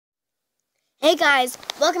Hey guys,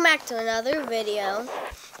 welcome back to another video.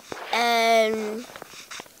 And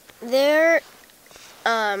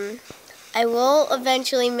I will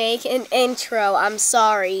eventually make an intro. I'm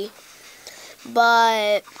sorry,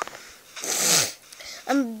 but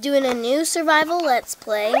I'm doing a new survival let's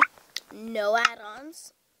play. No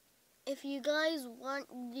add-ons. If you guys want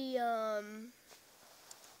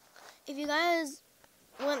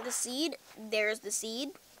the seed, there's the seed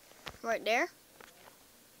right there.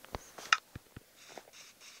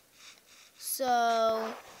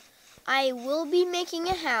 So, I will be making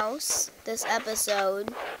a house this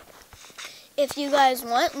episode. If you guys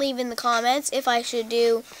want, leave in the comments if I should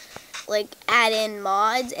do, add in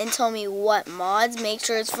mods and tell me what mods. Make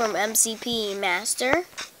sure it's from MCP Master.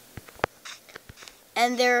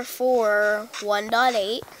 And they're for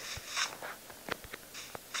 1.8.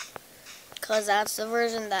 Because that's the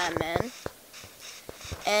version that I'm in.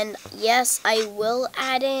 And yes, I will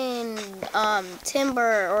add in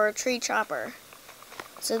timber or a tree chopper.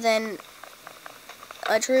 So then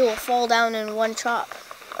a tree will fall down in one chop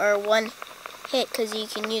or one hit because you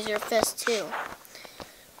can use your fist too.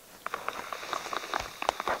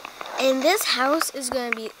 And this house is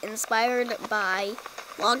going to be inspired by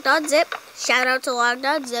Log.zip. Shout out to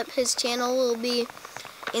Log.zip. His channel will be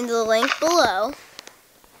in the link below.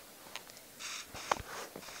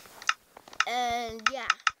 And yeah,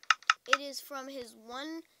 it is from his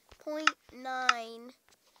 1.9,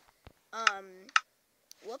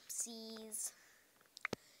 whoopsies,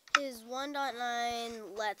 his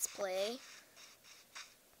 1.9 Let's Play,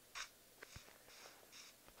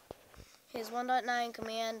 his 1.9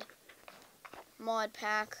 Command Mod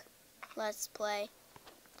Pack Let's Play.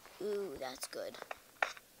 Ooh, that's good.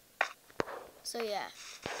 So yeah.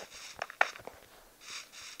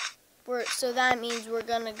 So that means we're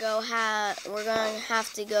gonna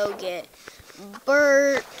have to go get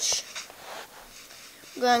birch.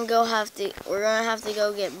 We're gonna have to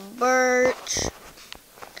go get birch,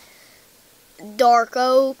 dark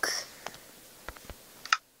oak,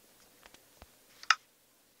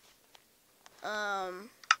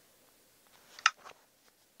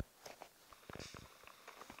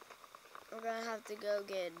 we're gonna have to go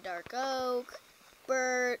get dark oak,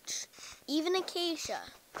 birch, even acacia.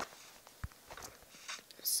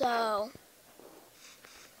 So,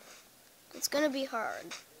 it's gonna be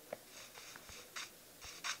hard.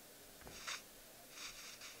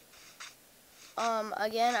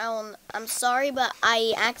 Again, I'm sorry, but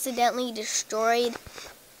I accidentally destroyed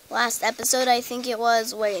last episode, I think it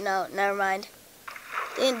was. Wait, no, never mind.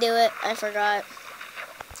 Didn't do it, I forgot.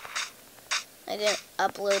 I didn't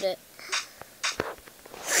upload it.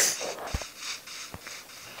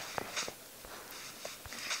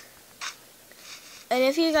 And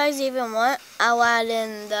if you guys even want, I'll add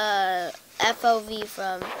in the FOV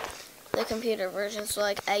from the computer version so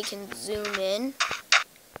I can zoom in.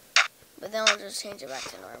 But then I'll just change it back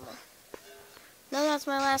to normal. No, that's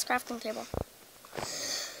my last crafting table.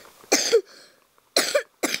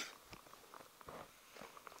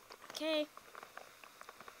 Okay.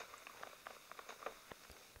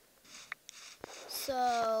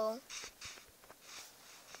 So,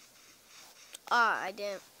 I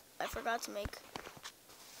forgot to make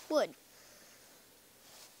wood.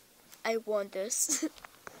 I want this.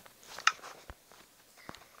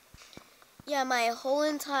 Yeah, my whole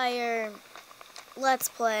entire Let's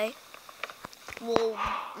Play,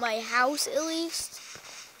 my house at least,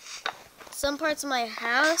 some parts of my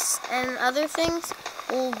house and other things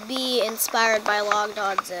will be inspired by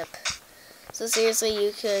Log.zip. So seriously,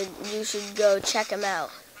 you should go check them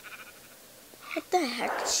out. What the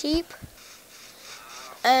heck, sheep?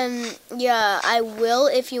 Yeah, I will,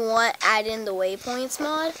 if you want, add in the waypoints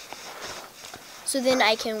mod. So then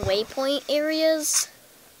I can waypoint areas.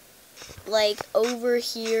 Like over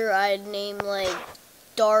here, I'd name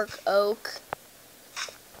dark oak.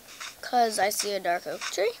 Cause I see a dark oak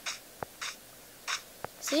tree.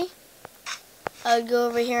 See? I would go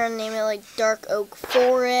over here and name it dark oak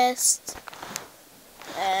forest.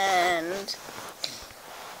 And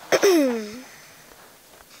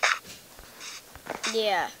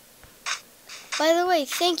yeah. By the way,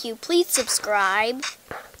 thank you. Please subscribe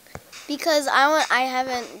because I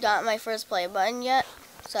haven't got my first play button yet,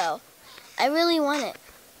 so I really want it.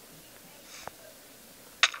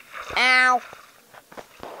 Ow.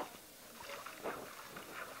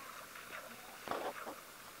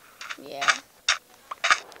 Yeah.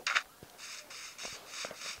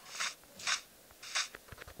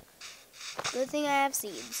 Good thing I have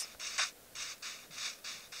seeds.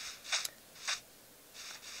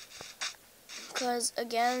 Because,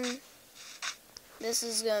 again, this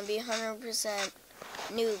is going to be 100%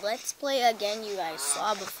 new Let's Play. Again, you guys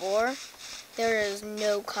saw before. There is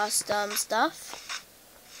no custom stuff.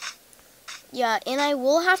 Yeah, and I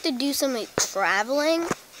will have to do some traveling.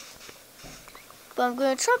 But I'm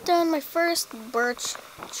going to chop down my first birch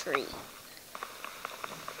tree.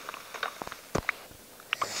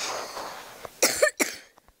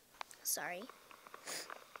 Sorry.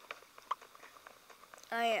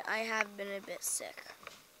 I have been a bit sick.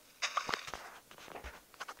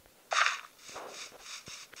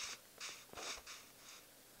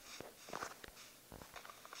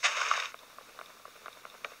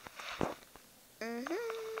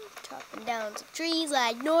 Chopping down some trees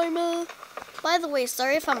like normal. By the way,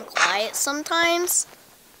 sorry if I'm quiet sometimes.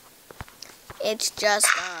 It's just,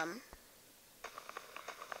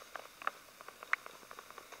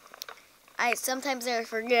 sometimes I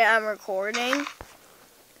forget I'm recording.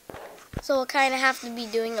 So I'll kind of have to be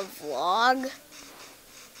doing a vlog.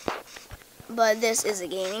 But this is a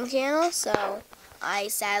gaming channel, so I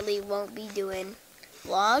sadly won't be doing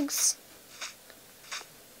vlogs.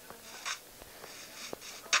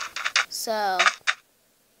 So,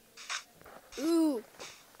 ooh,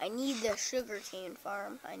 I need the sugarcane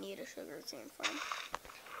farm. I need a sugarcane farm.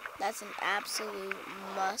 That's an absolute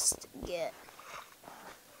must get.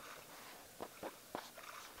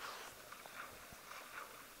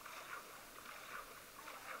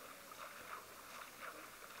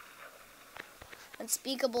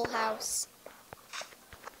 Unspeakable house.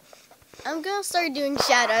 I'm gonna start doing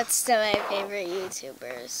shoutouts to my favorite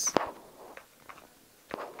YouTubers.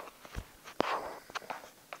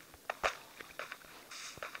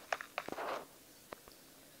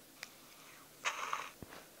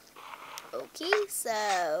 Okay,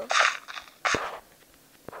 so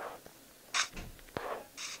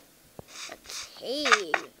a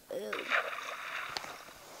cave. Ooh.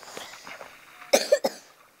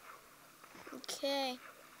 Okay.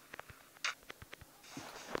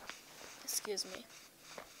 Excuse me.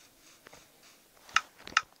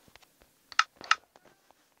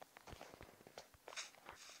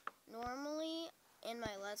 Normally, in my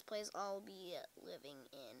Let's Plays, I'll be living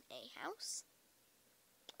in a house.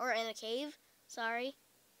 Or in a cave, sorry.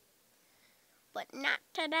 But not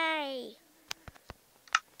today.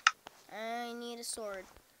 I need a sword.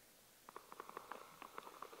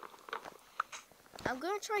 I'm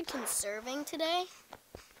going to try conserving today.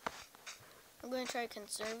 I'm going to try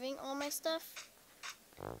conserving all my stuff.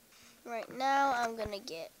 Right now, I'm going to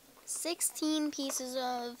get 16 pieces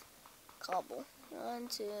of cobble. 1,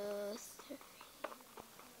 2, 3.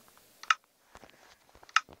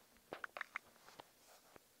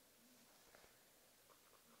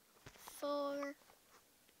 4,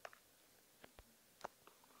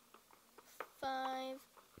 5,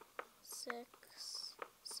 6,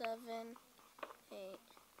 7, 8,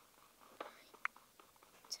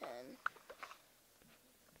 10,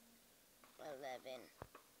 11,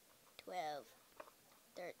 12,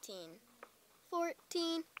 13,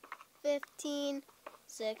 14, 15,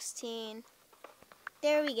 16.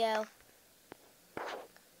 There we go.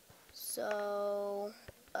 So,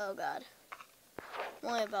 oh god. I'm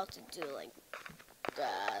only about to do like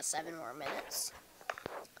 7 more minutes.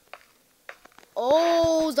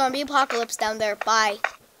 Oh, zombie apocalypse down there. Bye.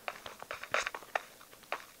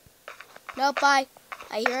 No, bye.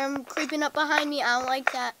 I hear him creeping up behind me. I don't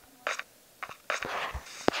like that.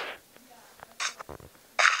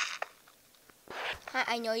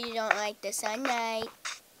 I know you don't like the sunlight.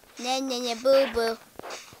 Nah, nah, nah, boo, boo.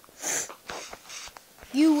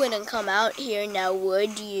 You wouldn't come out here now,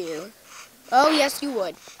 would you? Oh, yes, you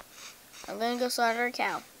would. I'm gonna go slaughter a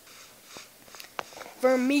cow.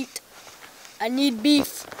 For meat. I need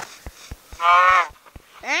beef. Ah!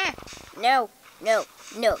 No, no,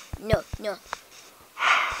 no, no, no.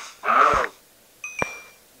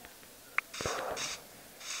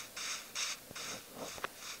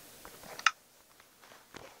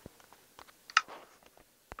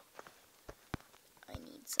 I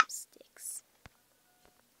need some sticks.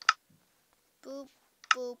 Boop,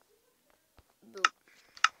 boop, boop.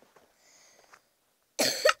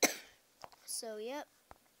 So, yep.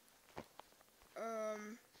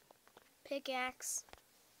 Pickaxe,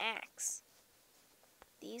 axe.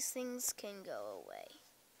 These things can go away.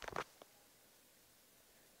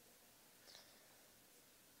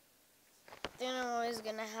 Then I'm always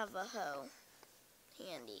gonna have a hoe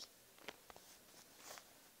handy.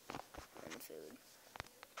 And food.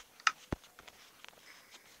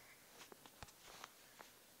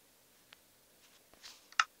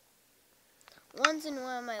 Once in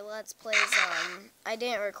one of my Let's Plays, I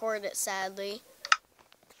didn't record it sadly,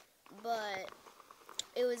 but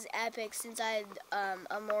it was epic since I had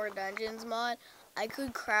a More Dungeons mod. I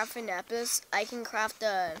could craft an Epis. I can craft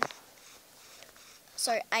a...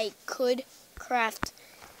 Sorry, I could craft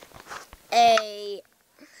a...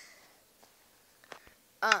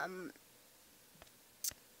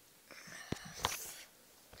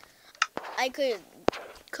 I could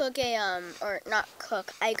cook a, or not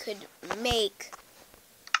cook, I could make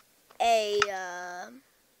a,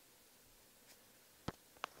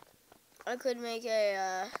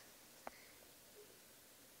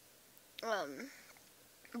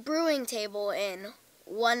 brewing table in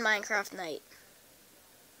one Minecraft night.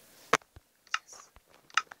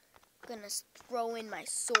 I'm gonna throw in my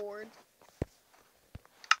sword.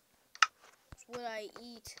 It's what I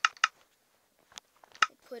eat.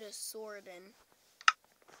 I put a sword in.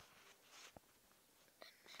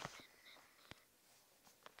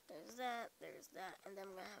 There's that, and then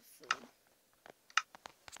I'm gonna have food.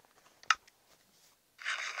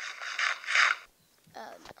 No.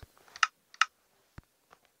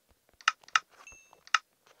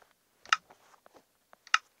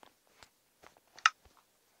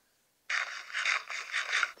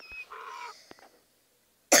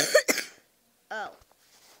 Oh.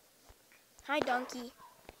 Hi, donkey.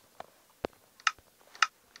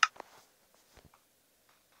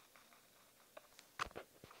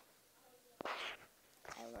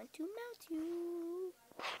 I want to melt you.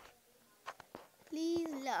 Please,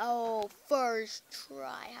 oh, first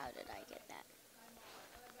try. How did I get that?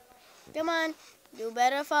 Come on, you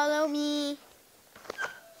better follow me.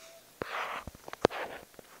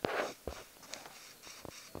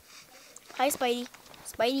 Hi, Spidey.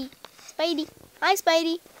 Spidey. Spidey. Hi,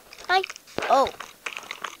 Spidey. Hi. Oh.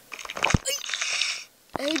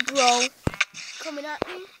 Hey, bro. Coming at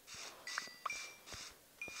me?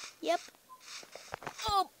 Yep.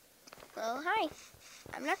 Oh. Well, hi.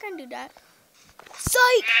 I'm not gonna do that.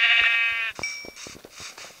 Psych!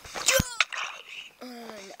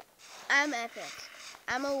 I'm epic.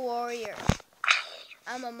 I'm a warrior.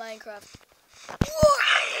 I'm a Minecraft.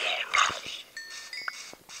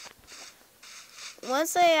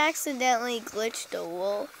 Once I accidentally glitched a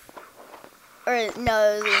wolf. Or,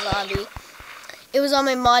 no, it was a zombie. It was on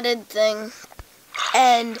my modded thing.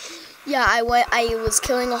 And, yeah, I was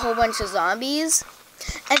killing a whole bunch of zombies.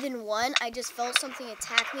 And then one, I just felt something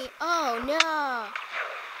attack me. Oh, no.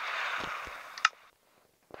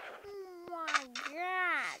 Oh, my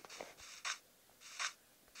God.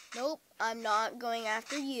 Nope, I'm not going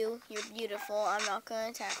after you. You're beautiful. I'm not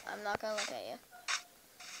going to attack. I'm not going to look at you.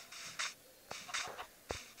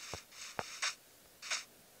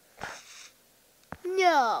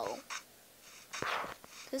 No.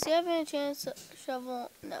 Does he have any chance to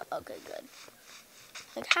shovel? No. Okay, good.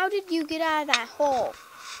 Like, how did you get out of that hole?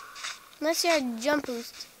 Unless you had a jump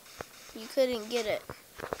boost, you couldn't get it.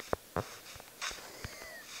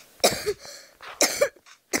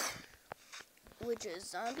 Which is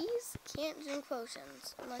zombies can't drink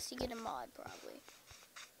potions unless you get a mod, probably.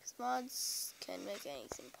 Because mods can make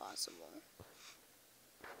anything possible.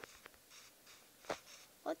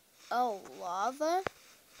 What? Oh, lava?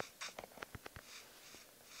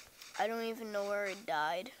 I don't even know where it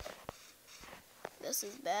died. This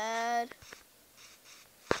is bad.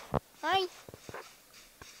 Hi.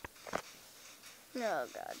 Oh,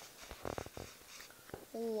 God.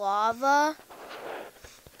 Lava?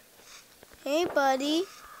 Hey, buddy.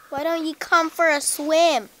 Why don't you come for a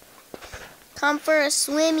swim? Come for a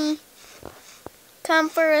swimmy. Come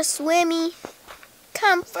for a swimmy.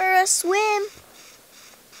 Come for a swim.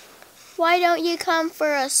 Why don't you come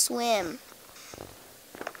for a swim?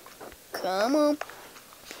 Come on.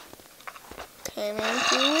 Come in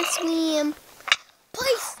for a swim.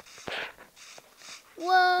 Please.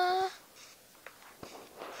 What?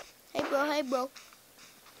 Hey, bro. Hey, bro.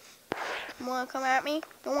 You wanna come at me?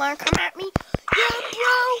 You wanna come at me? Yeah,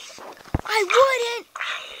 bro! I wouldn't!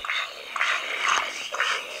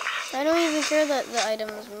 I don't even care that the item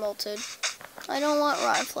is melted. I don't want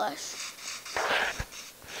rotten flesh.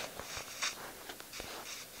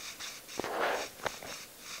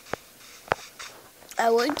 I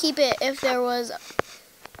would keep it if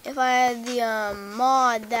I had the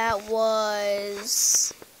mod that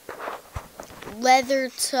was leather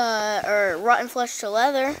to, or rotten flesh to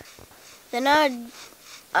leather. Then I'd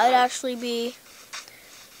actually be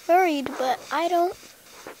worried, but I don't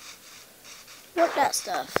want that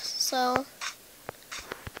stuff. So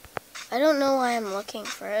I don't know why I'm looking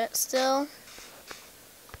for it still.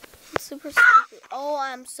 It's super stupid. Oh,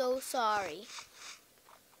 I'm so sorry.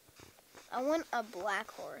 I want a black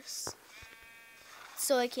horse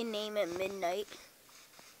so I can name it Midnight.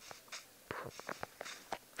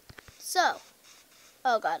 So,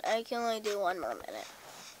 oh God, I can only do one more minute.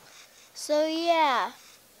 So yeah,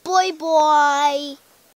 bye bye.